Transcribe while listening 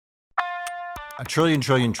A trillion,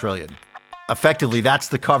 trillion, trillion. Effectively, that's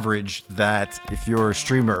the coverage that if you're a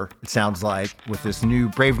streamer, it sounds like, with this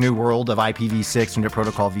brave new world of IPv6 and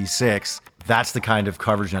Protocol v6, that's the kind of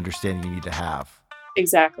coverage and understanding you need to have.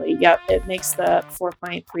 Exactly. Yep. It makes the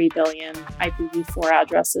 4.3 billion IPv4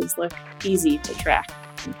 addresses look easy to track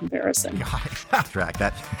in comparison. God, track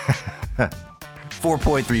that.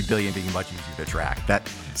 4.3 billion being much easier to track.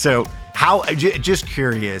 So just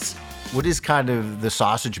curious, what is kind of the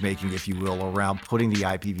sausage making, if you will, around putting the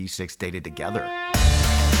IPv6 data together?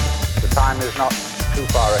 The time is not too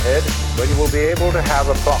far ahead when you will be able to have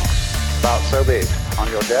a box about so big on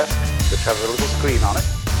your desk which has a little screen on it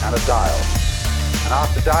and a dial. And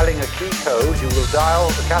after dialing a key code, you will dial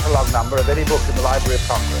the catalogue number of any book in the Library of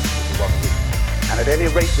Congress that you want to read. And at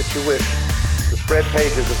any rate that you wish, the spread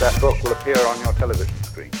pages of that book will appear on your television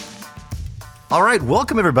screen. All right,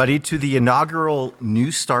 welcome everybody to the inaugural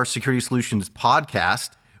Neustar Security Solutions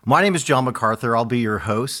podcast. My name is John MacArthur. I'll be your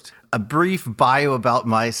host. A brief bio about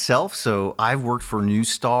myself. So I've worked for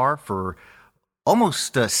Neustar for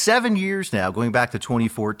almost 7 years now, going back to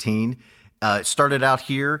 2014. Started out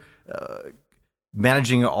here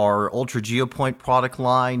managing our Ultra GeoPoint product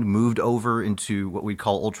line, moved over into what we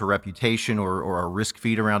call Ultra Reputation or our risk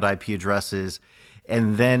feed around IP addresses,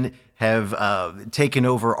 and then have taken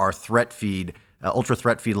over our threat feed, Ultra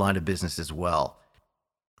Threat Feed line of business as well.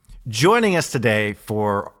 Joining us today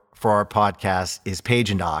for our podcast is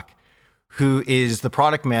Paige Enoch, who is the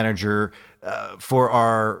product manager for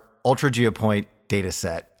our Ultra GeoPoint data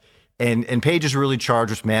set. And Paige is really charged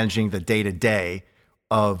with managing the day-to-day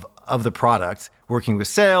of the product, working with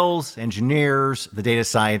sales, engineers, the data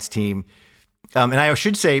science team. And I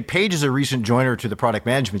should say, Paige is a recent joiner to the product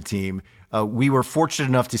management team. We were fortunate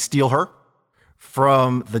enough to steal her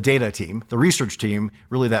from the data team, the research team,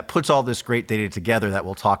 really that puts all this great data together that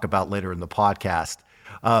we'll talk about later in the podcast.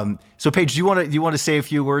 So Paige, do you want to say a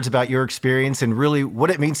few words about your experience and really what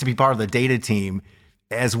it means to be part of the data team,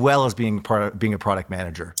 as well as being a product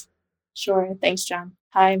manager? Sure. Thanks, John.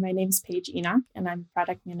 Hi, my name's Paige Enoch, and I'm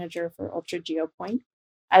product manager for Ultra GeoPoint.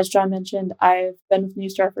 As John mentioned, I've been with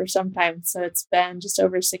Neustar for some time, so it's been just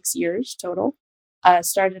over 6 years total.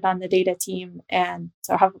 Started on the data team, and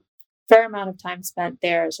so have a fair amount of time spent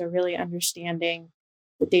there. So really understanding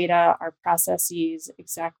the data, our processes,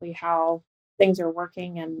 exactly how things are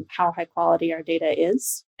working and how high quality our data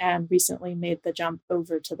is, and recently made the jump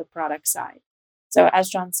over to the product side. So as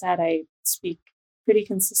John said, I speak pretty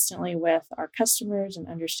consistently with our customers and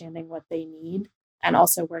understanding what they need, and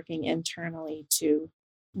also working internally to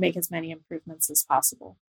make as many improvements as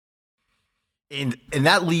possible. And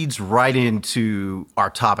that leads right into our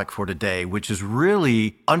topic for today, which is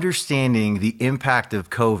really understanding the impact of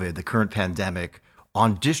COVID, the current pandemic,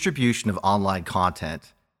 on distribution of online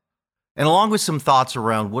content. And along with some thoughts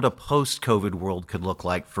around what a post-COVID world could look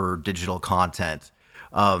like for digital content.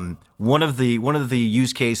 One of the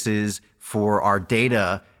use cases for our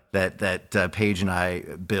data that Paige and I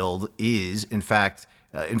build is, in fact,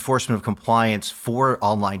 enforcement of compliance for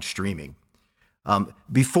online streaming.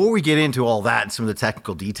 Before we get into all that and some of the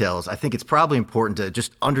technical details, I think it's probably important to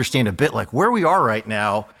just understand a bit like where we are right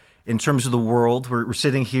now in terms of the world. We're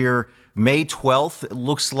sitting here May 12th. It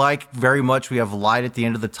looks like very much we have light at the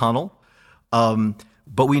end of the tunnel.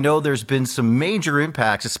 But we know there's been some major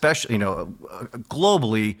impacts, especially,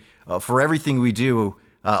 globally, for everything we do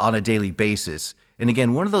on a daily basis. And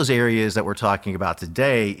again, one of those areas that we're talking about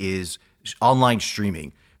today is online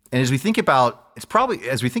streaming. And as we think about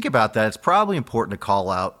that, it's probably important to call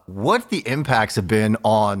out what the impacts have been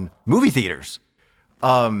on movie theaters.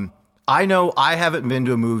 I know I haven't been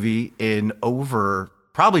to a movie in over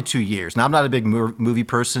probably 2 years. Now, I'm not a big movie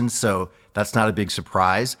person, so that's not a big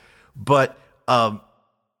surprise. But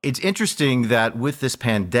it's interesting that with this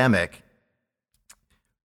pandemic,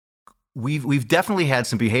 we've definitely had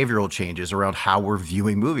some behavioral changes around how we're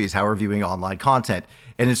viewing movies, how we're viewing online content.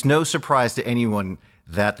 And it's no surprise to anyone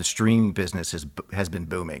that the streaming business has been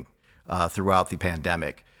booming throughout the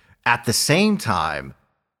pandemic. At the same time,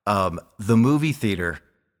 the movie theater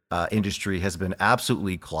industry has been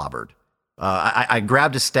absolutely clobbered. I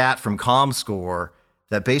grabbed a stat from ComScore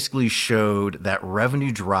that basically showed that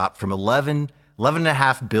revenue dropped from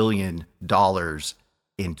 $11.5 billion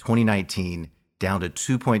in 2019 down to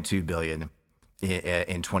 $2.2 billion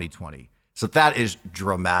in 2020. So that is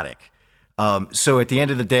dramatic. So at the end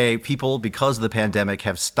of the day, people, because of the pandemic,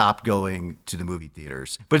 have stopped going to the movie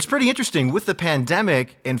theaters. But it's pretty interesting with the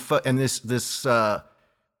pandemic and this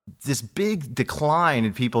big decline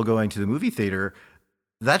in people going to the movie theater.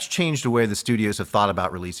 That's changed the way the studios have thought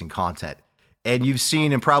about releasing content. And you've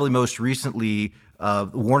seen, and probably most recently,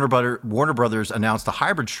 Warner Brothers announced a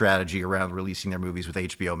hybrid strategy around releasing their movies with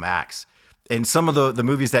HBO Max. And some of the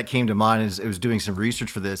movies that came to mind as I was doing some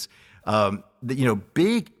research for this,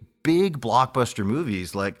 big blockbuster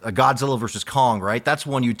movies like a Godzilla versus Kong, right? That's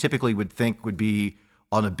one you typically would think would be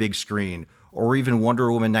on a big screen, or even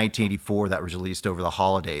Wonder Woman 1984 that was released over the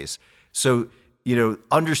holidays. So,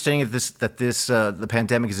 understanding that the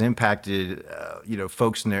pandemic has impacted,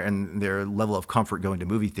 folks in their level of comfort going to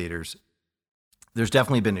movie theaters, there's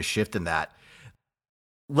definitely been a shift in that.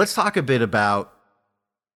 Let's talk a bit about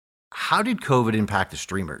how did COVID impact the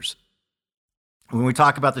streamers? When we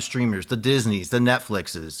talk about the streamers, the Disneys, the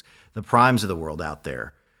Netflixes, the Primes of the world out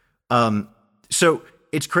there. So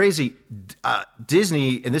it's crazy.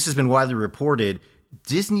 Disney, and this has been widely reported,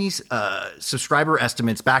 Disney's subscriber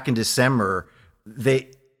estimates back in December, they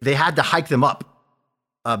had to hike them up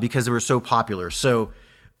because they were so popular. So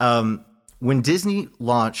when Disney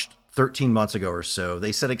launched 13 months ago or so,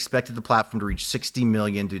 they said expected the platform to reach 60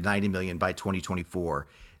 million to 90 million by 2024.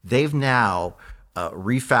 They've now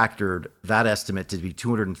refactored that estimate to be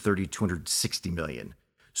 230, 260 million.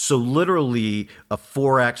 So literally a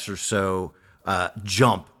 4x or so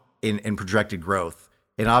jump in projected growth.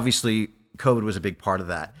 And obviously COVID was a big part of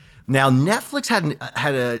that. Now Netflix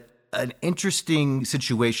had an interesting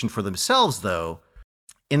situation for themselves though,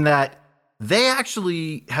 in that they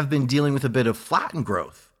actually have been dealing with a bit of flattened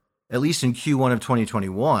growth, at least in Q1 of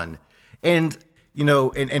 2021. And,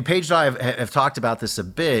 and Paige and I have talked about this a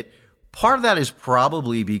bit. Part of that is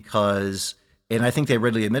probably because, and I think they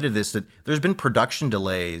readily admitted this, that there's been production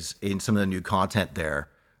delays in some of the new content there.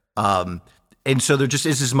 And so there just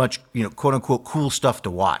is as much, quote unquote, cool stuff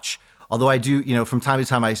to watch. Although I do, from time to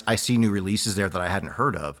time, I see new releases there that I hadn't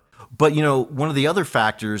heard of. But, one of the other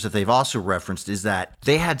factors that they've also referenced is that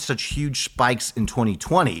they had such huge spikes in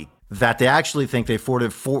 2020 that they actually think they sort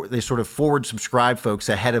of forward subscribed folks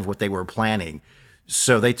ahead of what they were planning.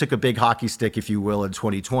 So they took a big hockey stick, if you will, in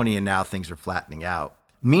 2020, and now things are flattening out.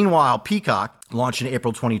 Meanwhile, Peacock, launched in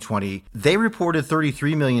April 2020, they reported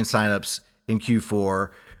 33 million signups in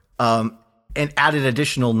Q4 and added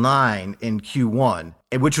additional 9 in Q1,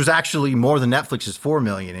 which was actually more than Netflix's 4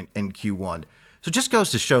 million in Q1. So it just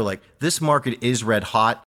goes to show, this market is red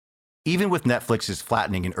hot, even with Netflix's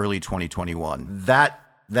flattening in early 2021. That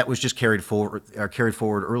was just carried forward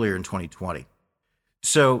earlier in 2020.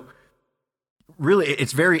 So really,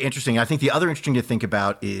 it's very interesting. I think the other interesting to think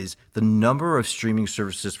about is the number of streaming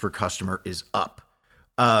services per customer is up.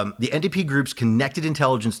 The NDP Group's Connected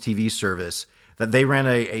Intelligence TV service, that they ran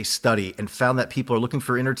a study and found that people are looking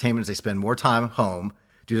for entertainment as they spend more time home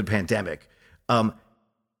due to the pandemic.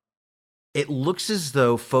 It looks as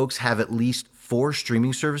though folks have at least 4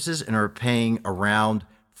 streaming services and are paying around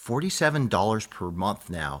 $47 per month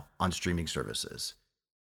now on streaming services.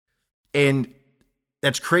 And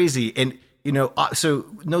that's crazy. And, so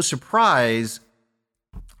no surprise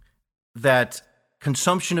that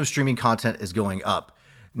consumption of streaming content is going up.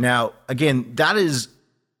 Now, again, that is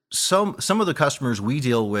some of the customers we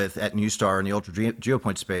deal with at Neustar in the Ultra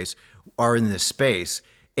GeoPoint space are in this space.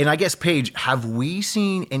 And I guess, Paige, have we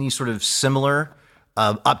seen any sort of similar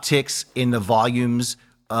upticks in the volumes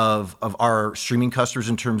of our streaming customers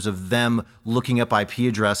in terms of them looking up IP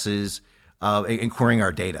addresses and querying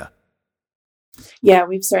our data? Yeah,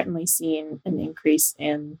 we've certainly seen an increase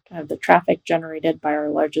in kind of the traffic generated by our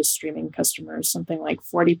largest streaming customers, something like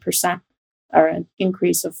 40%, or an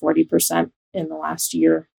increase of 40% in the last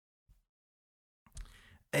year.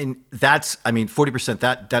 And that's, 40%,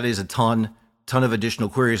 that is a ton of additional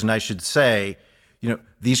queries. And I should say,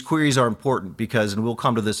 these queries are important because, and we'll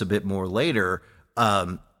come to this a bit more later,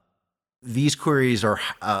 these queries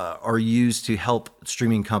are used to help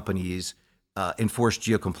streaming companies enforce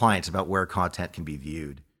geo-compliance about where content can be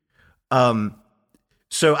viewed.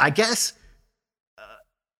 So I guess,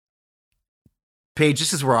 Paige,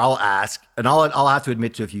 this is where I'll ask, and I'll have to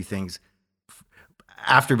admit to a few things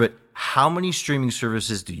after, but how many streaming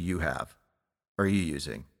services do you have? Are you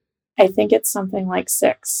using? I think it's something like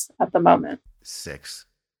 6 at the moment. 6.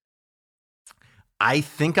 I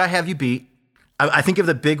think I have you beat. I think of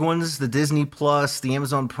the big ones, the Disney Plus, the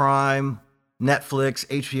Amazon Prime, Netflix,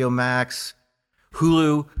 HBO Max,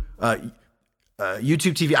 Hulu,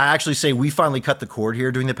 YouTube TV. I actually say we finally cut the cord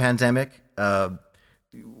here during the pandemic.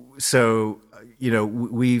 So,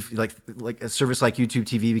 we've like a service like YouTube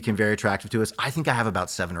TV became very attractive to us. I think I have about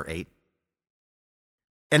 7 or 8.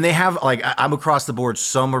 And they have, I'm across the board.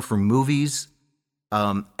 Some are for movies.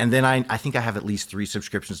 And then I think I have at least 3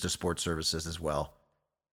 subscriptions to sports services as well.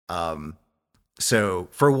 So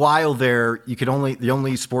for a while there, the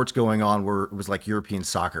only sports going on was like European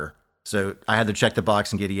soccer. So I had to check the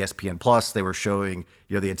box and get ESPN Plus. They were showing,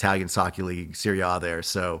 the Italian Soccer League Serie A there.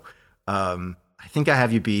 So I think I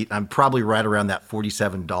have you beat. I'm probably right around that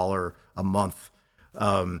 $47 a month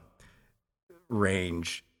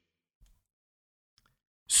range.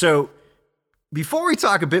 So before we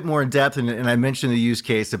talk a bit more in depth, and I mentioned the use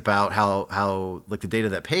case about how like the data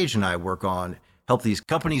that Paige and I work on help these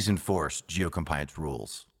companies enforce geo-compliance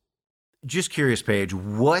rules. Just curious, Paige,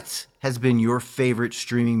 what has been your favorite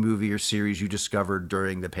streaming movie or series you discovered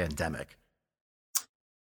during the pandemic?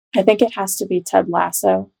 I think it has to be Ted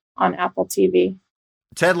Lasso on Apple TV.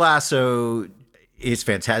 Ted Lasso is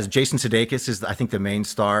fantastic. Jason Sudeikis is, I think, the main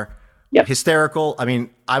star. Yep. Hysterical. I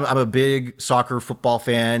mean, I'm a big soccer football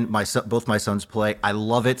fan. Both my sons play. I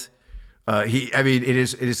love it. It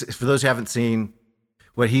is for those who haven't seen.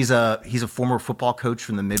 He's a former football coach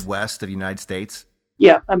from the Midwest of the United States.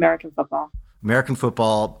 Yeah, American football. American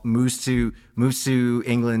football, moves to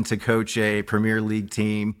England to coach a Premier League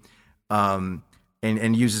team, and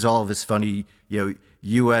uses all of his funny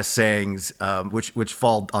U.S. sayings, which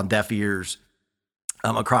fall on deaf ears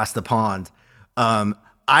across the pond. I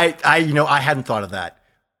hadn't thought of that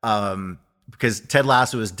because Ted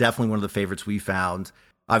Lasso is definitely one of the favorites we found.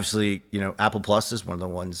 Obviously, Apple Plus is one of the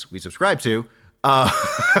ones we subscribe to.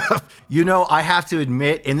 I have to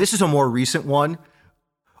admit, and this is a more recent one,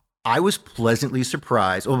 I was pleasantly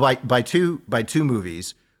surprised. Well, by two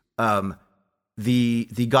movies, the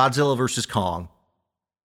Godzilla versus Kong,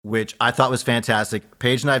 which I thought was fantastic.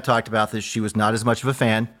 Paige and I have talked about this. She was not as much of a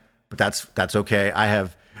fan, but that's okay. I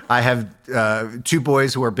have two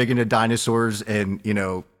boys who are big into dinosaurs and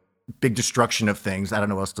big destruction of things. I don't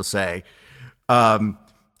know what else to say. And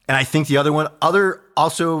I think the other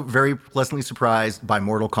also very pleasantly surprised by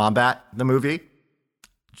Mortal Kombat, the movie.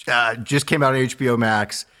 Just came out on HBO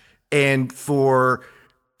Max. And for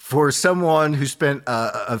someone who spent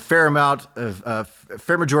a fair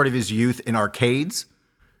majority of his youth in arcades,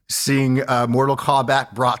 seeing Mortal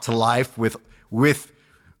Kombat brought to life with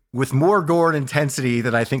more gore and intensity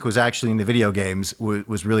than I think was actually in the video games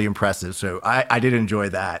was really impressive. So I did enjoy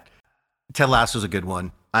that. Ted Lasso is a good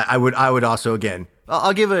one. I would also, again,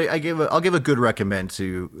 I'll give a good recommend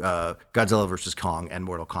to Godzilla vs. Kong and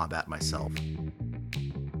Mortal Kombat myself.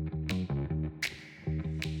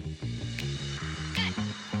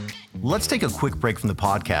 Let's take a quick break from the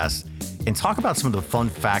podcast and talk about some of the fun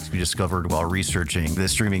facts we discovered while researching the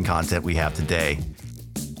streaming content we have today.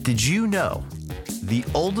 Did you know the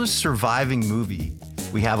oldest surviving movie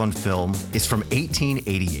we have on film is from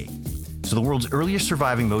 1888? So the world's earliest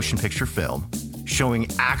surviving motion picture film showing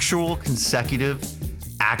actual consecutive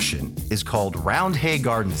action is called Roundhay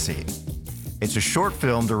Garden Scene. It's a short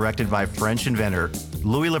film directed by French inventor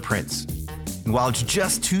Louis Le Prince. And while it's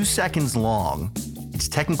just 2 seconds long, it's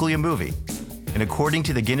technically a movie. And according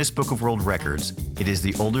to the Guinness Book of World Records, it is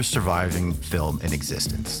the oldest surviving film in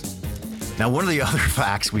existence. Now, one of the other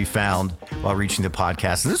facts we found while reaching the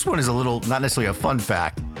podcast, and this one is a little, not necessarily a fun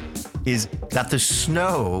fact, is that the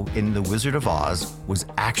snow in The Wizard of Oz was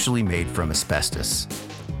actually made from asbestos.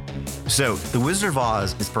 So, The Wizard of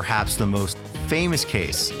Oz is perhaps the most famous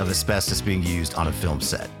case of asbestos being used on a film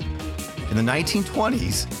set. In the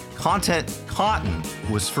 1920s, cotton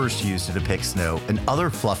was first used to depict snow and other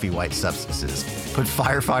fluffy white substances, but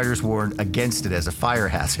firefighters warned against it as a fire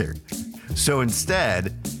hazard. So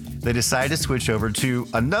instead, they decided to switch over to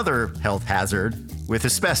another health hazard with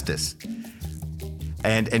asbestos.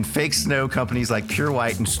 And fake snow companies like Pure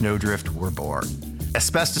White and Snowdrift were born.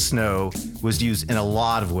 Asbestos snow was used in a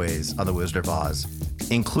lot of ways on The Wizard of Oz,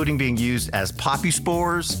 including being used as poppy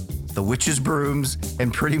spores, the witch's brooms,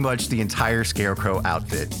 and pretty much the entire scarecrow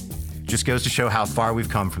outfit. Just goes to show how far we've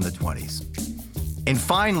come from the 20s. And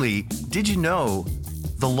finally, did you know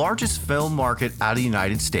the largest film market out of the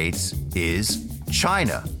United States is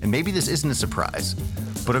China? And maybe this isn't a surprise,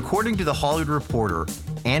 but according to The Hollywood Reporter,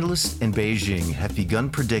 analysts in Beijing have begun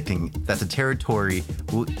predicting that the territory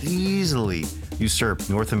will easily usurp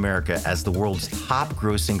North America as the world's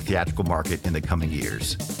top-grossing theatrical market in the coming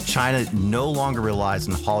years. China no longer relies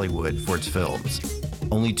on Hollywood for its films.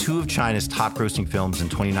 Only 2 of China's top-grossing films in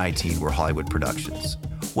 2019 were Hollywood productions.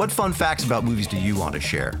 What fun facts about movies do you want to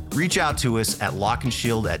share? Reach out to us at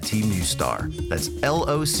Lock'n'Shield at Team Newstar. That's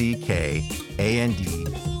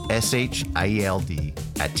LOCKANDSHIELD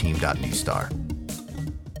at team.newstar.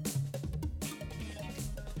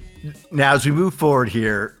 Now, as we move forward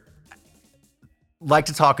here, I'd like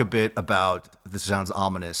to talk a bit about, this sounds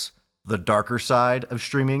ominous, the darker side of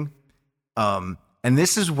streaming. And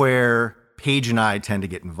this is where Paige and I tend to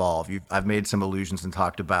get involved. I've made some allusions and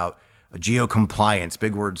talked about geo-compliance,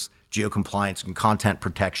 big words, geo-compliance and content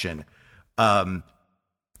protection.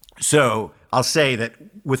 So I'll say that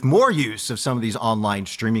with more use of some of these online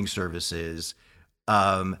streaming services,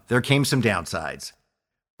 there came some downsides.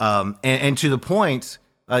 And to the point,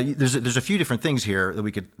 there's a few different things here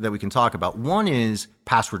that we can talk about. One is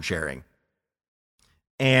password sharing,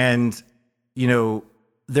 and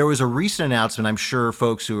there was a recent announcement. I'm sure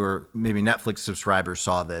folks who are maybe Netflix subscribers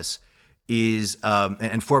saw this.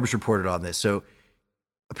 And Forbes reported on this. So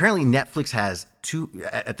apparently Netflix has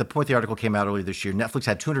at the point the article came out earlier this year, Netflix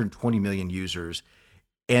had 220 million users,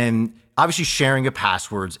 and obviously sharing of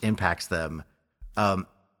passwords impacts them.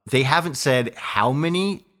 They haven't said how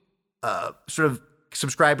many sort of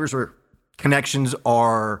subscribers or connections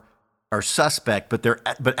are suspect,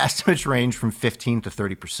 but estimates range from 15 to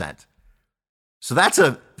 30%. So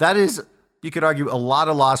that is, you could argue, a lot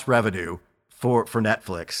of lost revenue for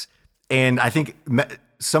Netflix. And I think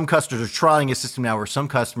some customers are trying a system now where some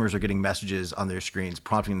customers are getting messages on their screens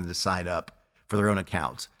prompting them to sign up for their own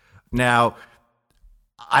accounts. Now,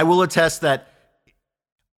 I will attest that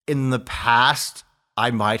in the past,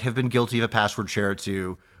 I might have been guilty of a password share or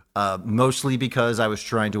two, mostly because I was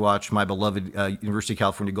trying to watch my beloved University of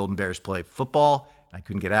California Golden Bears play football. I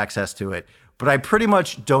couldn't get access to it, but I pretty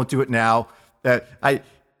much don't do it now.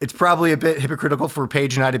 It's probably a bit hypocritical for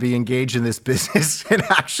Paige and I to be engaged in this business and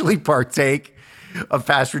actually partake of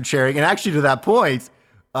password sharing. And actually, to that point,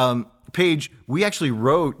 Paige, we actually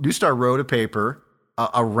Neustar wrote a paper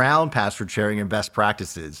around password sharing and best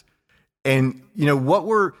practices. And what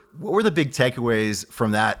were the big takeaways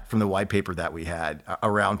from the white paper that we had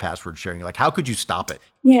around password sharing? Like, how could you stop it?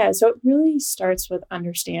 Yeah, so it really starts with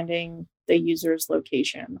understanding the user's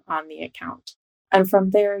location on the account. And from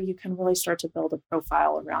there, you can really start to build a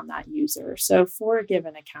profile around that user. So for a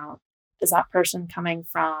given account, is that person coming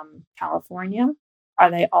from California?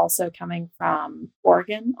 Are they also coming from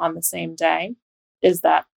Oregon on the same day? Is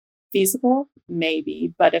that feasible?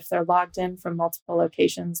 Maybe. But if they're logged in from multiple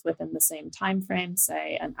locations within the same time frame,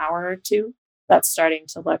 say an hour or two, that's starting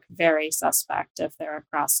to look very suspect. If they're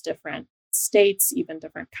across different states, even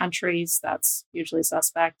different countries, that's usually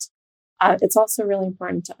suspect. It's also really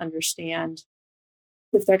important to understand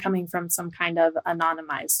if they're coming from some kind of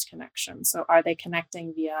anonymized connection. So are they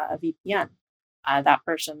connecting via a VPN? That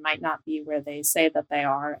person might not be where they say that they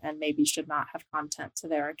are and maybe should not have content to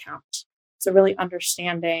their account. So really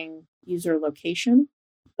understanding user location,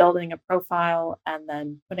 building a profile, and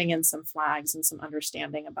then putting in some flags and some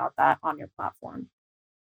understanding about that on your platform.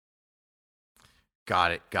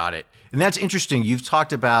 Got it. And that's interesting. You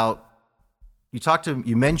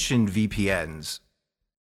mentioned VPNs.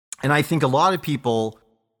 And I think a lot of people,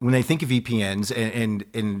 when they think of VPNs,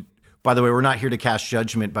 and by the way, we're not here to cast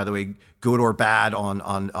judgment, by the way, good or bad on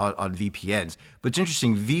VPNs. But it's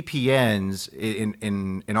interesting, VPNs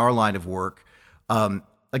in our line of work,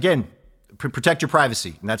 again, protect your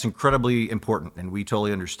privacy, and that's incredibly important, and we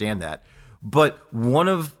totally understand that. But one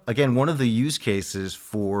of the use cases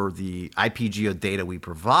for the IPGeo data we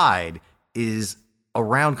provide is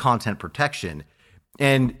around content protection.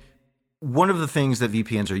 And one of the things that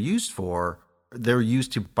VPNs are used for, they're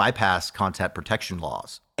used to bypass content protection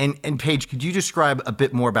laws. And Paige, could you describe a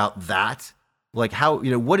bit more about that? Like how,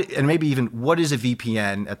 and maybe even what is a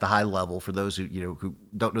VPN at the high level for those who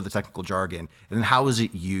don't know the technical jargon, and then how is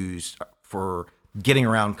it used for getting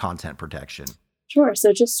around content protection? Sure.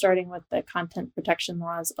 So just starting with the content protection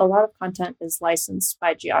laws, a lot of content is licensed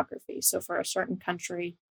by geography. So for a certain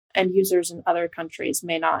country, and users in other countries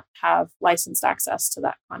may not have licensed access to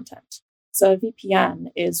that content. So a VPN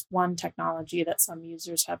is one technology that some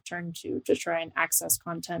users have turned to try and access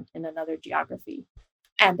content in another geography.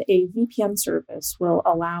 And a VPN service will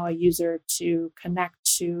allow a user to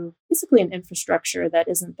connect to basically an infrastructure that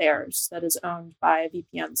isn't theirs, that is owned by a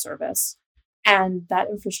VPN service. And that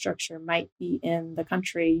infrastructure might be in the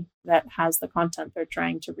country that has the content they're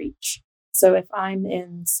trying to reach. So if I'm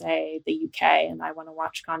in, say, the UK and I want to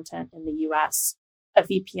watch content in the US, a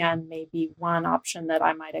VPN may be one option that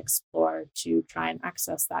I might explore to try and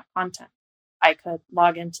access that content. I could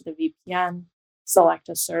log into the VPN, select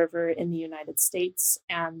a server in the United States,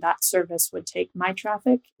 and that service would take my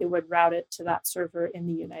traffic. It would route it to that server in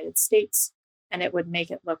the United States, and it would make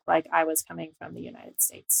it look like I was coming from the United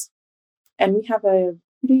States. And we have a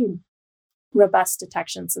pretty robust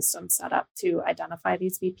detection system set up to identify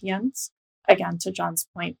these VPNs. Again, to John's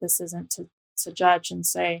point, this isn't to judge and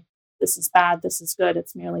say, this is bad, this is good.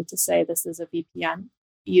 It's merely to say this is a VPN.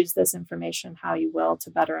 Use this information how you will to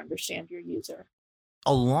better understand your user.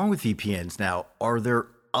 Along with VPNs now, are there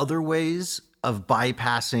other ways of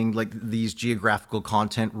bypassing like these geographical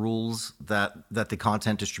content rules that the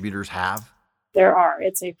content distributors have? There are.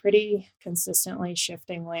 It's a pretty consistently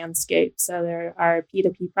shifting landscape. So there are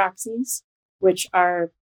P2P proxies, which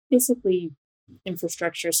are basically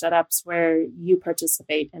infrastructure setups where you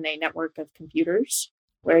participate in a network of computers,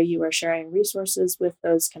 where you are sharing resources with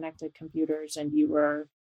those connected computers and you are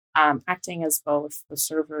acting as both the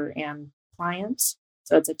server and client.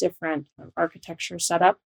 So it's a different architecture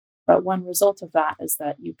setup. But one result of that is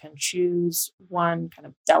that you can choose one kind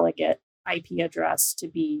of delegate IP address to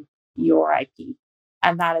be your IP.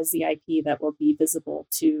 And that is the IP that will be visible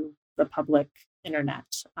to the public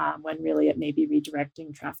internet when really it may be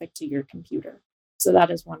redirecting traffic to your computer. So that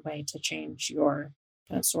is one way to change your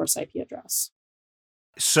kind of source IP address.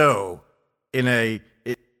 So in a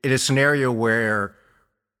scenario where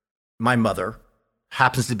my mother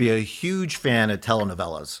happens to be a huge fan of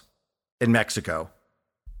telenovelas in Mexico,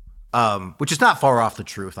 which is not far off the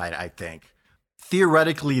truth, I think.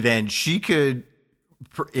 Theoretically, then she could,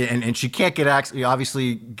 and she can't get access.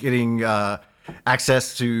 Obviously, getting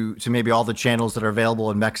access to maybe all the channels that are available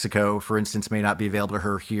in Mexico, for instance, may not be available to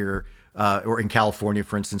her here or in California,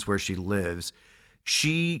 for instance, where she lives.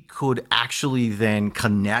 She could actually then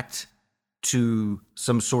connect to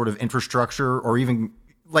some sort of infrastructure, or even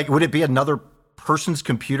would it be another person's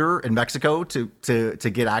computer in Mexico to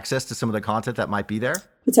get access to some of the content that might be there?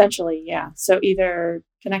 Potentially, yeah. So either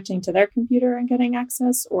connecting to their computer and getting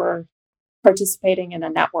access, or participating in a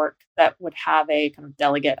network that would have a kind of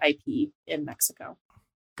delegate IP in Mexico.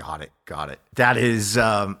 Got it. That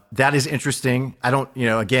is interesting. I don't,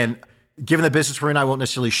 again, given the business we're in, I won't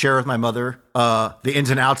necessarily share with my mother the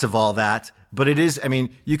ins and outs of all that. But it is,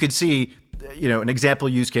 you could see, an example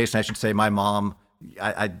use case, and I should say my mom,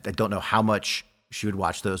 I don't know how much she would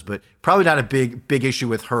watch those, but probably not a big issue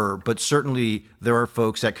with her. But certainly there are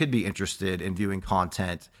folks that could be interested in viewing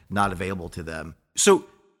content not available to them. So,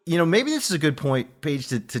 maybe this is a good point, Paige,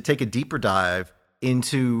 to take a deeper dive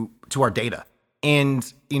into our data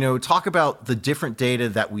and, talk about the different data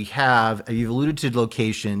that we have. You've alluded to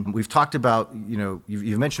location. We've talked about,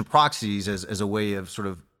 you've mentioned proxies as a way of sort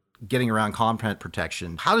of getting around content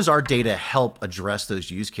protection. How does our data help address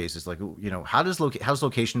those use cases? How's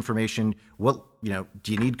location information? What, do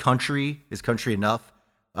you need country? Is country enough?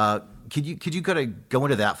 Could you kind of go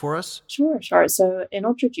into that for us? Sure. So in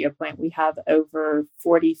Ultra GeoPoint, we have over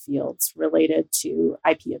 40 fields related to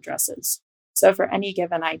IP addresses. So for any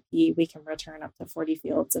given IP, we can return up to 40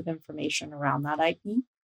 fields of information around that IP.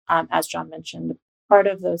 As John mentioned, part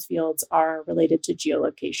of those fields are related to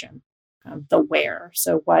geolocation, the where.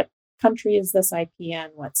 So what country is this IP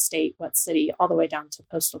in, what state, what city, all the way down to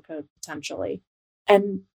postal code potentially.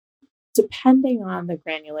 And depending on the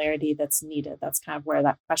granularity that's needed, that's kind of where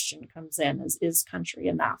that question comes in, is country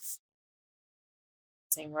enough?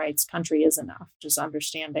 Saying rights, country is enough. Just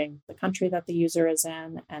understanding the country that the user is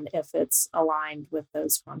in and if it's aligned with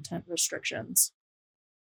those content restrictions.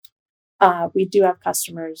 We do have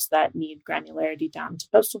customers that need granularity down to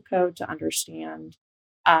postal code to understand,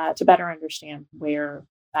 to better understand where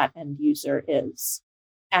that end user is.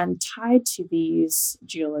 And tied to these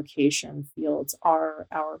geolocation fields are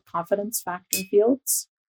our confidence factor fields.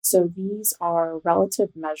 So these are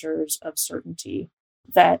relative measures of certainty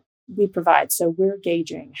that we provide. So we're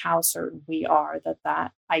gauging how certain we are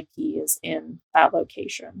that IP is in that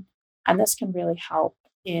location. And this can really help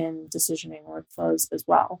in decisioning workflows as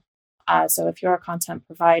well. So if you're a content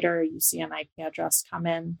provider, you see an IP address come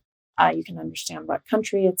in, you can understand what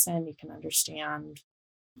country it's in, you can understand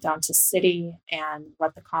down to city and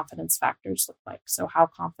what the confidence factors look like. So how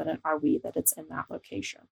confident are we that it's in that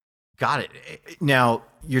location? Got it. Now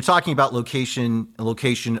you're talking about location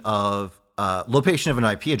of an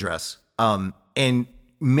IP address, and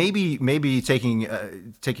maybe taking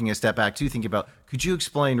a step back too, thinking about, could you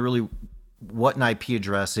explain really what an IP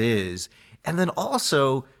address is, and then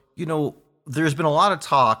also, there's been a lot of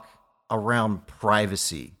talk around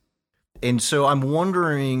privacy, and so I'm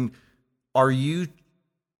wondering, are you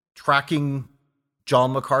tracking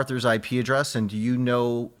John MacArthur's IP address, and do you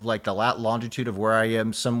know the longitude of where I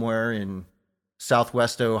am somewhere in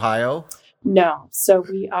Southwest Ohio? No. So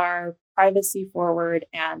we are privacy forward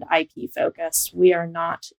and IP focused. We are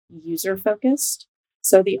not user focused.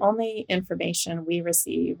 So the only information we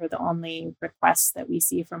receive, or the only requests that we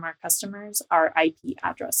see from our customers, are IP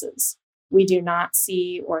addresses. We do not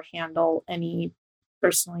see or handle any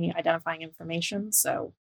personally identifying information.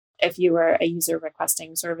 So if you were a user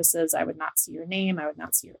requesting services, I would not see your name, I would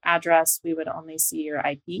not see your address, we would only see your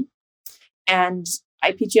IP. And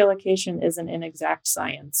IP geolocation is an inexact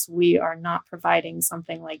science. We are not providing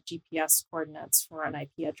something like GPS coordinates for an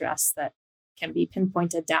IP address that can be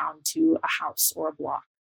pinpointed down to a house or a block.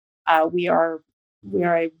 We are We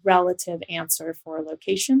are a relative answer for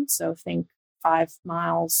location. So think 5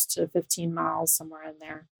 miles to 15 miles, somewhere in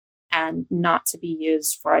there, and not to be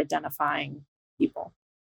used for identifying people.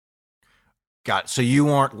 Got it. So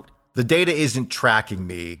the data isn't tracking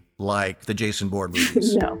me like the Jason Bourne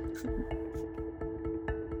movies. No.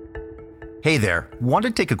 Hey there. Want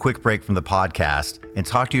to take a quick break from the podcast and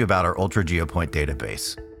talk to you about our Ultra GeoPoint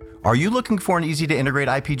database. Are you looking for an easy to integrate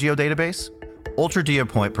IP geo database? Ultra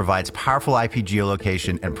GeoPoint provides powerful IP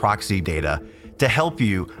geolocation and proxy data to help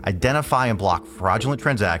you identify and block fraudulent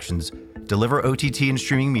transactions, deliver OTT and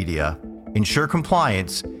streaming media, ensure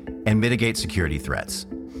compliance, and mitigate security threats.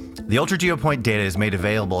 The Ultra GeoPoint data is made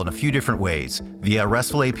available in a few different ways via a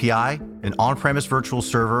RESTful API, an on-premise virtual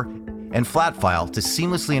server, and Flatfile to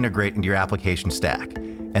seamlessly integrate into your application stack.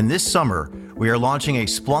 And this summer, we are launching a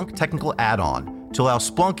Splunk technical add-on to allow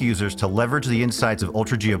Splunk users to leverage the insights of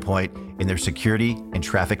Ultra GeoPoint in their security and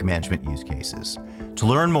traffic management use cases. To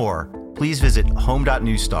learn more, please visit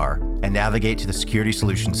home.newstar and navigate to the Security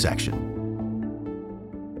Solutions section.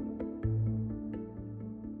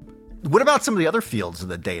 What about some of the other fields of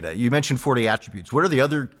the data? You mentioned 40 attributes. What are the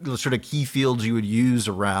other sort of key fields you would use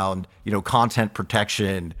around, content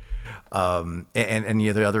protection, and any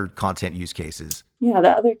of the other content use cases? Yeah,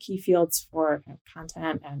 the other key fields for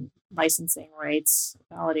content and licensing rights,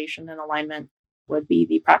 validation, and alignment would be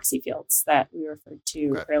the proxy fields that we referred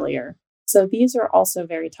to earlier. So these are also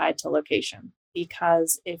very tied to location,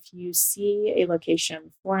 because if you see a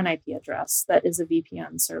location for an IP address that is a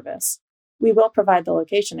VPN service, we will provide the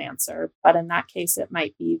location answer, but in that case, it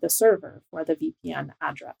might be the server for the VPN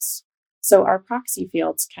address. So our proxy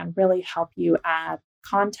fields can really help you add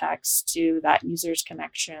context to that user's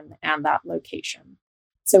connection and that location.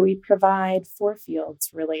 So we provide 4 fields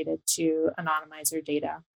related to anonymizer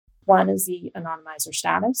data. One is the anonymizer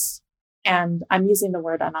status, and I'm using the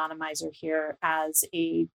word anonymizer here as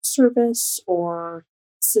a service or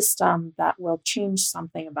system that will change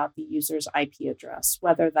something about the user's IP address,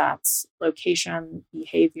 whether that's location,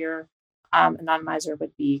 behavior. Anonymizer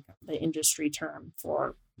would be the industry term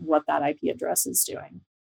for what that IP address is doing.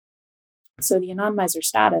 So the anonymizer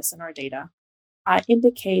status in our data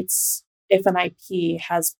indicates if an IP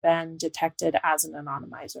has been detected as an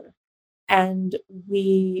anonymizer. And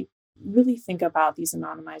we really think about these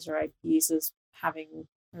anonymizer IPs as having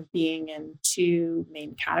or being in 2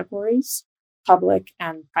 main categories, public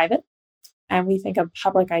and private. And we think of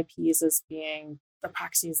public IPs as being the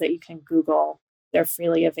proxies that you can Google. They're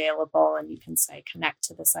freely available, and you can say connect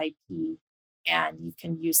to this IP, and you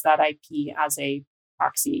can use that IP as a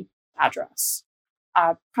proxy address.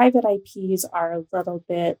 Private IPs are a little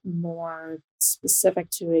bit more specific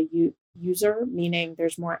to a user, meaning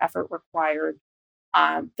there's more effort required.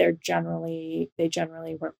 They generally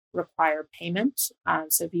require payment.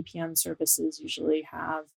 So VPN services usually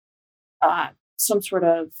have some sort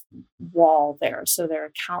of wall there. So they're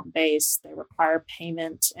account-based, they require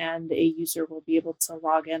payment, and a user will be able to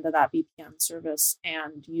log into that VPN service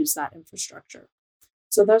and use that infrastructure.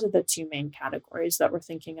 So those are the 2 main categories that we're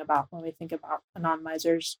thinking about when we think about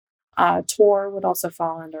anonymizers. Tor would also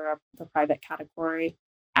fall under the private category,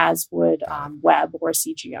 as would web or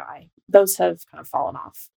CGI. Those have kind of fallen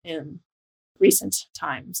off in recent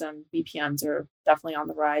times, and VPNs are definitely on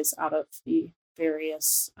the rise out of the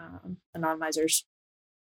various anonymizers.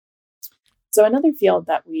 So another field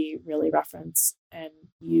that we really reference and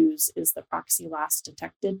use is the proxy last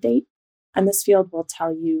detected date. And this field will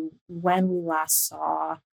tell you when we last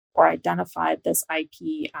saw or identified this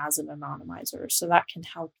IP as an anonymizer. So that can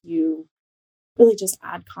help you really just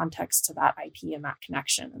add context to that IP and that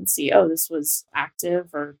connection and see, this was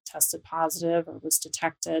active or tested positive or was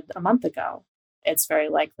detected a month ago. It's very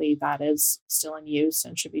likely that is still in use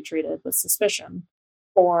and should be treated with suspicion.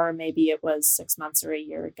 Or maybe it was 6 months or a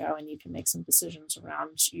year ago, and you can make some decisions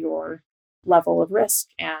around your level of risk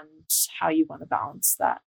and how you want to balance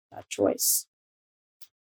that choice.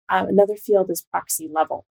 Another field is proxy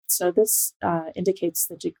level. So this indicates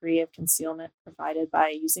the degree of concealment provided by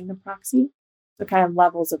using the proxy. The kind of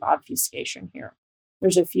levels of obfuscation here.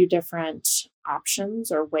 There's a few different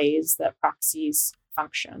options or ways that proxies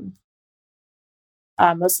function,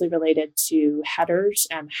 mostly related to headers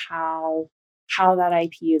and how that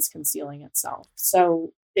IP is concealing itself.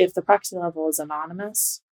 So if the proxy level is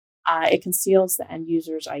anonymous, it conceals the end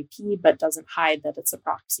user's IP, but doesn't hide that it's a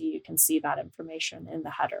proxy. You can see that information in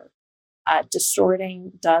the header.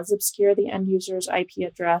 Distorting does obscure the end user's IP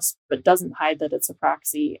address, but doesn't hide that it's a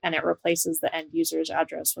proxy, and it replaces the end user's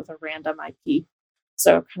address with a random IP.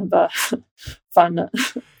 So kind of a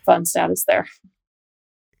fun status there.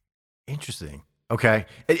 Interesting. Okay.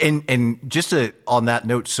 And just on that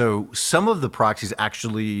note, so some of the proxies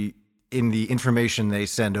actually, in the information they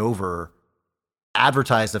send over,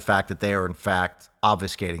 advertise the fact that they are in fact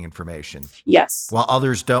obfuscating information. Yes. While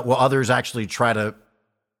others don't. While others actually try to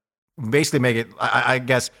basically make it, I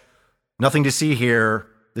guess, nothing to see here.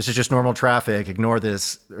 This is just normal traffic. Ignore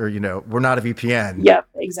this, or we're not a VPN. Yep,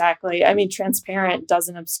 exactly. I mean, transparent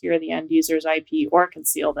doesn't obscure the end user's IP or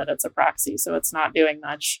conceal that it's a proxy, so it's not doing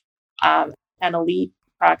much. An elite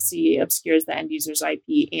proxy obscures the end user's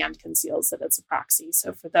IP and conceals that it's a proxy.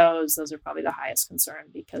 So for those are probably the highest concern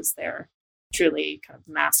because they're truly kind of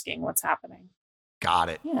masking what's happening. Got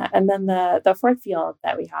it. Yeah, and then the fourth field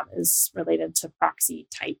that we have is related to proxy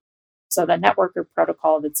type. So the network or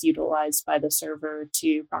protocol that's utilized by the server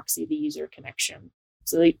to proxy the user connection.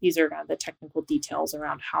 So these are kind of the technical details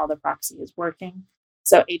around how the proxy is working.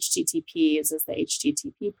 So HTTP uses the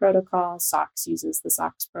HTTP protocol. SOCKS uses the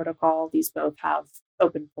SOCKS protocol. These both have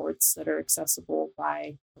open ports that are accessible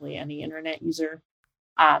by really any internet user.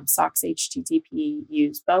 SOCKS, HTTP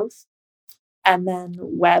use both. And then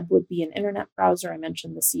web would be an internet browser. I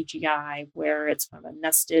mentioned the CGI, where it's kind of a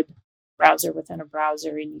nested browser within a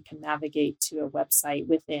browser, and you can navigate to a website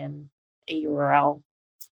within a URL.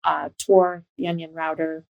 Tor, the onion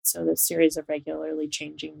router, so the series of regularly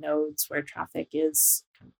changing nodes where traffic is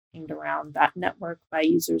pinged around that network by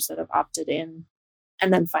users that have opted in.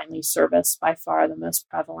 And then finally, service, by far the most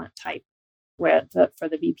prevalent type, where for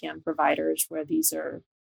the VPN providers, where these are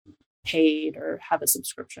paid or have a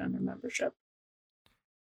subscription or membership.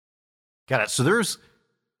 Got it. So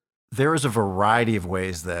there is a variety of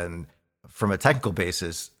ways then, from a technical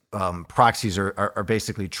basis, proxies are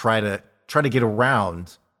basically try to get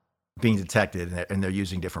around being detected, and they're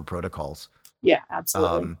using different protocols. Yeah,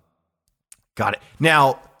 absolutely. Got it.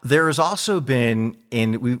 Now, there has also been,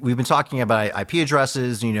 and we've been talking about IP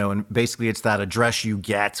addresses, and basically it's that address you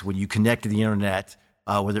get when you connect to the internet,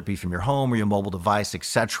 whether it be from your home or your mobile device,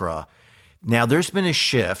 etc. Now, there's been a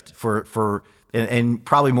shift and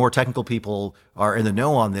probably more technical people are in the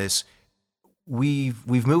know on this. We've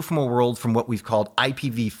moved from a world from what we've called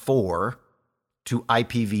IPv4 to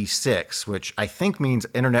IPv6, which I think means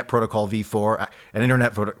Internet Protocol v4 and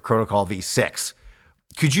Internet Protocol v6.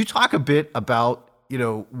 Could you talk a bit about,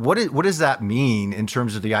 what does that mean in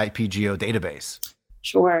terms of the IPGeo database?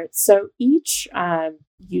 Sure. So each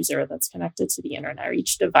user that's connected to the internet, or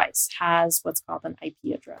each device, has what's called an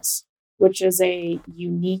IP address, which is a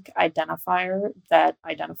unique identifier that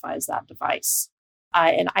identifies that device.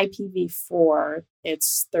 In IPv4,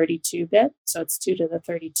 it's 32-bit, so it's 2 to the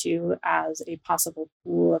 32 as a possible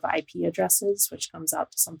pool of IP addresses, which comes out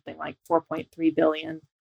to something like 4.3 billion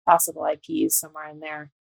possible IPs, somewhere in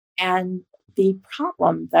there. And the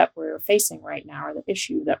problem that we're facing right now, or the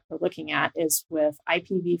issue that we're looking at, is with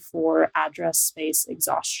IPv4 address space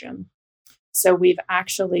exhaustion. So we've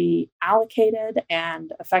actually allocated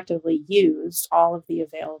and effectively used all of the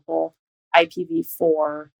available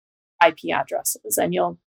IPv4 IP addresses. And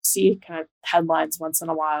you'll see kind of headlines once in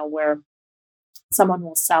a while where someone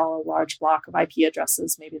will sell a large block of IP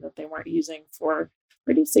addresses, maybe that they weren't using, for a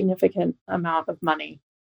pretty significant amount of money.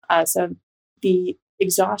 So the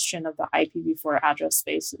exhaustion of the IPv4 address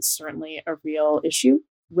space is certainly a real issue,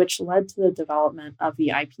 which led to the development of the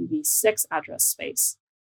IPv6 address space.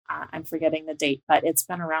 I'm forgetting the date, but it's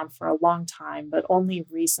been around for a long time, but only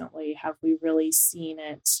recently have we really seen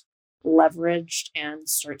it leveraged and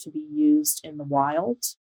start to be used in the wild.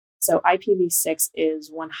 So IPv6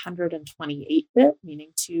 is 128-bit, meaning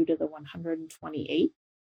 2 to the 128,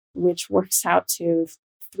 which works out to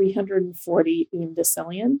 340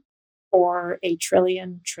 undecillion, or a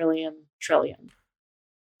trillion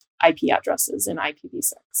IP addresses in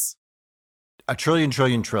IPv6. A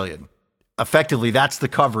trillion. Effectively, that's the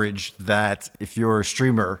coverage that, if you're a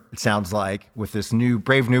streamer, it sounds like, with this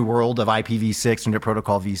brave new world of IPv6 and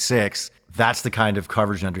Protocol v6, that's the kind of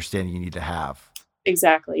coverage and understanding you need to have.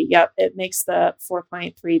 Exactly. Yep. It makes the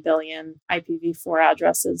 4.3 billion IPv4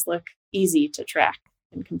 addresses look easy to track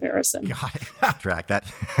in comparison. Got it. Track that.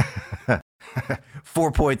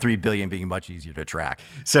 4.3 billion being much easier to track.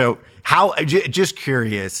 So just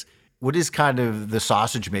curious, what is kind of the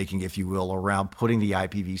sausage making, if you will, around putting the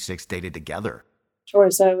IPv6 data together?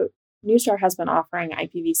 Sure. So Neustar has been offering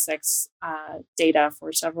IPv6 data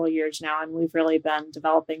for several years now, and we've really been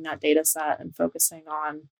developing that data set and focusing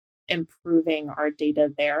on improving our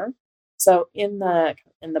data there. So in the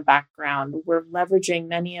background, we're leveraging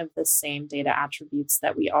many of the same data attributes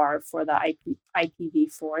that we are for the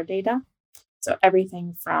IPv4 data. So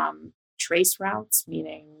everything from trace routes,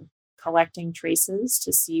 meaning collecting traces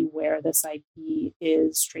to see where this IP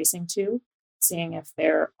is tracing to, seeing if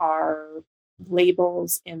there are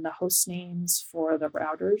labels in the host names for the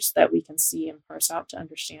routers that we can see and parse out to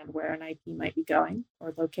understand where an IP might be going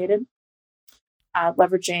or located.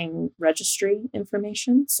 Leveraging registry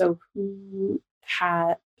information. So who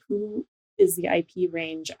is the IP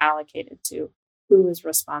range allocated to? Who is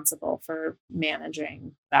responsible for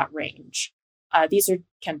managing that range? These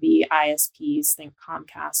can be ISPs, think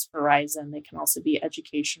Comcast, Verizon. They can also be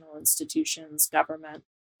educational institutions, government,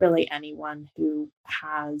 really anyone who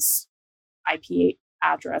has IP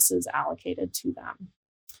addresses allocated to them.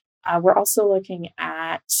 We're also looking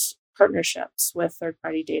at partnerships with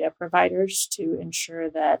third-party data providers to ensure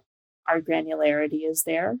that our granularity is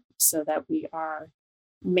there so that we are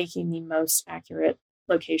making the most accurate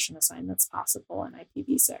location assignments possible in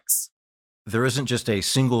IPv6. There isn't just a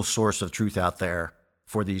single source of truth out there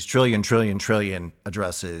for these trillion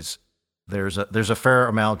addresses. There's a fair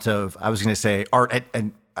amount of, I was going to say, art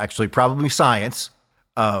and actually probably science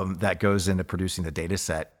that goes into producing the data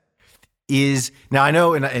set. Now I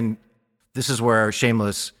know, and this is where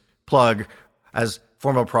shameless plug, as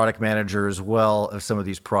former product manager as well of some of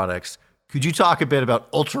these products, could you talk a bit about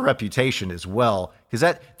Ultra Reputation as well?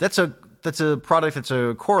 Because that's a product that's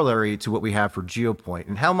a corollary to what we have for GeoPoint,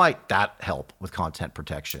 and how might that help with content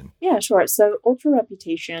protection? Yeah, sure. So Ultra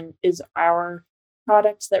Reputation is our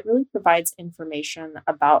product that really provides information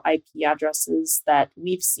about IP addresses that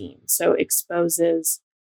we've seen. So exposes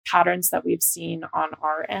patterns that we've seen on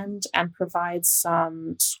our end and provides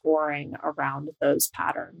some scoring around those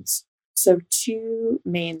patterns. So two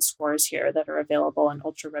main scores here that are available in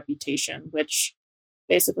Ultra Reputation, which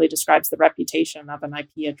basically describes the reputation of an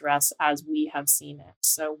IP address as we have seen it.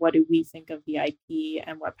 So what do we think of the IP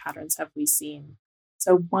and what patterns have we seen?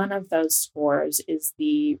 So one of those scores is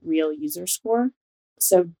the real user score.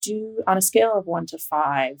 So on a scale of 1 to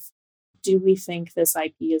 5, do we think this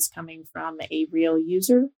IP is coming from a real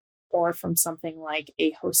user or from something like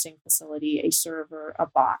a hosting facility, a server, a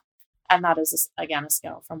bot? And that is, again, a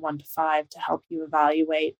scale from 1 to 5 to help you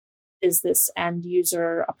evaluate, is this end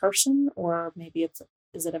user a person, or maybe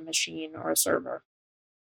is it a machine or a server?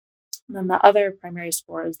 And then the other primary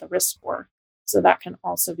score is the risk score. So that can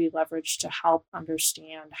also be leveraged to help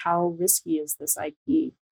understand how risky is this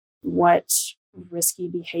IP? What risky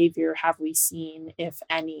behavior have we seen, if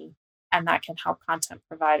any? And that can help content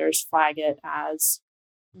providers flag it as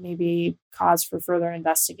maybe cause for further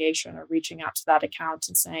investigation, or reaching out to that account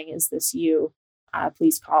and saying, is this you?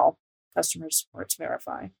 Please call customer support to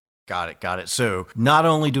verify. Got it. So not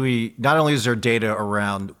only is there data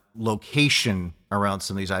around location around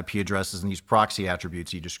some of these IP addresses and these proxy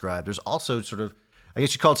attributes you described, there's also sort of, I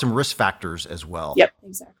guess you call it, some risk factors as well. Yep,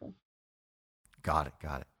 exactly. Got it.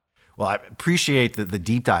 Well, I appreciate the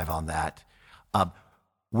deep dive on that.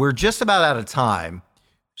 We're just about out of time.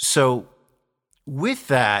 So with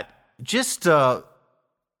that, just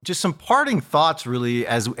some parting thoughts really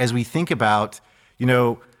as we think about,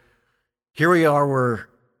 here we are, we're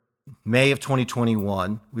May of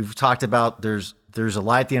 2021. We've talked about there's a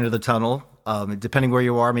light at the end of the tunnel. Depending where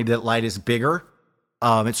you are, maybe that light is bigger.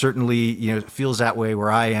 It certainly feels that way where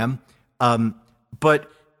I am. But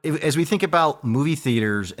as we think about movie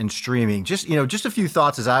theaters and streaming, just a few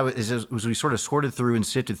thoughts as we sort of sorted through and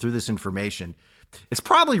sifted through this information. It's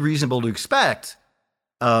probably reasonable to expect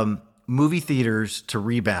movie theaters to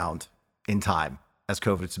rebound in time as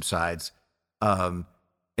COVID subsides.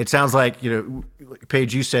 It sounds like,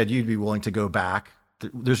 Paige, you said you'd be willing to go back.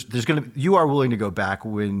 You are willing to go back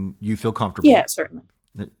when you feel comfortable. Yeah, certainly.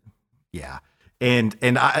 Yeah. And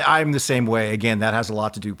I'm the same way. Again, that has a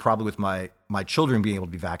lot to do probably with my children being able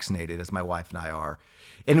to be vaccinated, as my wife and I are.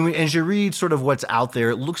 And as you read sort of what's out there,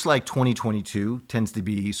 it looks like 2022 tends to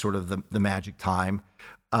be sort of the magic time.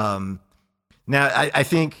 Now, I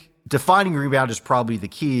think defining rebound is probably the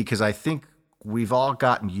key, because I think we've all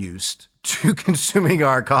gotten used to consuming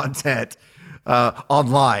our content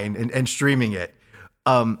online and streaming it.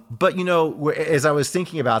 But, as I was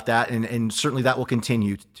thinking about that, and certainly that will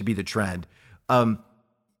continue to be the trend, I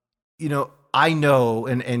know,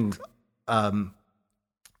 and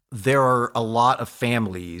there are a lot of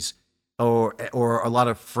families or a lot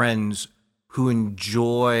of friends who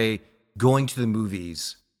enjoy going to the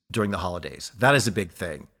movies during the holidays. That is a big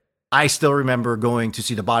thing. I still remember going to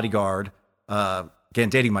see The Bodyguard, again,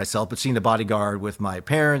 dating myself, but seeing The Bodyguard with my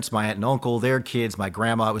parents, my aunt and uncle, their kids, my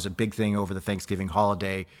grandma. It was a big thing over the Thanksgiving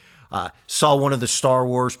holiday. Saw one of the Star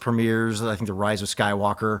Wars premieres, I think The Rise of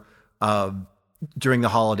Skywalker, during the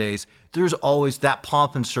holidays. There's always that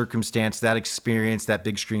pomp and circumstance, that experience, that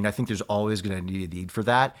big screen. I think there's always going to be a need for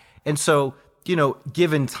that. And so,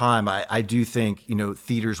 given time, I do think,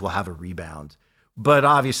 theaters will have a rebound. But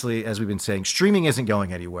obviously, as we've been saying, streaming isn't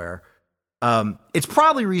going anywhere. It's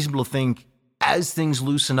probably reasonable to think as things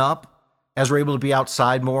loosen up, as we're able to be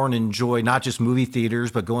outside more and enjoy not just movie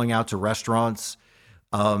theaters, but going out to restaurants,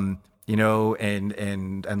 and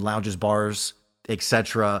lounges, bars,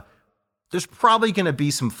 etc. There's probably going to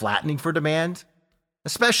be some flattening for demand,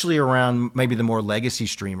 especially around maybe the more legacy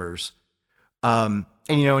streamers. And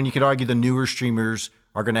you could argue the newer streamers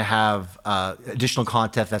are going to have additional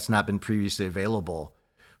content that's not been previously available.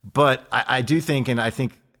 But I do think, and I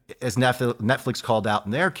think as Netflix called out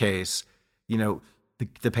in their case,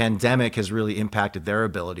 the pandemic has really impacted their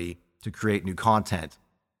ability to create new content.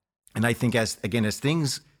 And I think as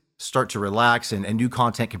things start to relax and new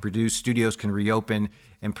content can produce, studios can reopen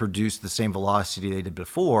and produce the same velocity they did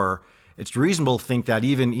before, it's reasonable to think that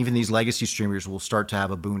even these legacy streamers will start to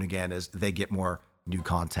have a boon again as they get more new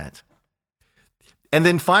content. And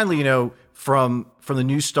then finally, from the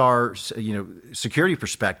Neustar, security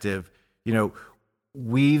perspective,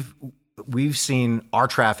 we've seen our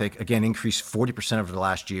traffic again increase 40% over the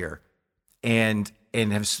last year, and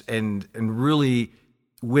really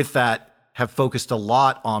with that have focused a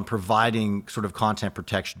lot on providing sort of content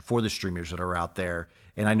protection for the streamers that are out there.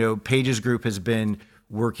 And I know Page's group has been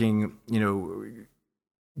working,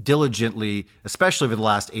 diligently, especially over the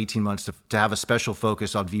last 18 months, to have a special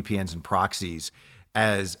focus on VPNs and proxies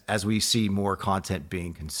as we see more content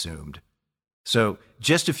being consumed. So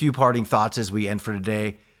just a few parting thoughts as we end for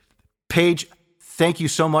today. Paige, thank you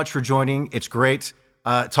so much for joining. It's great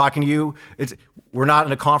talking to you. We're not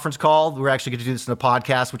in a conference call. We're actually going to do this in a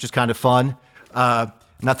podcast, which is kind of fun.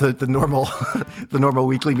 Not the normal the normal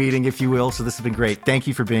weekly meeting, if you will. So this has been great. Thank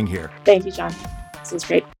you for being here. Thank you, John. This was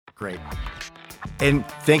great. Great. And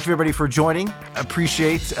thank you everybody for joining.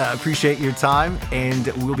 Appreciate your time, and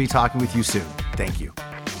we'll be talking with you soon. Thank you.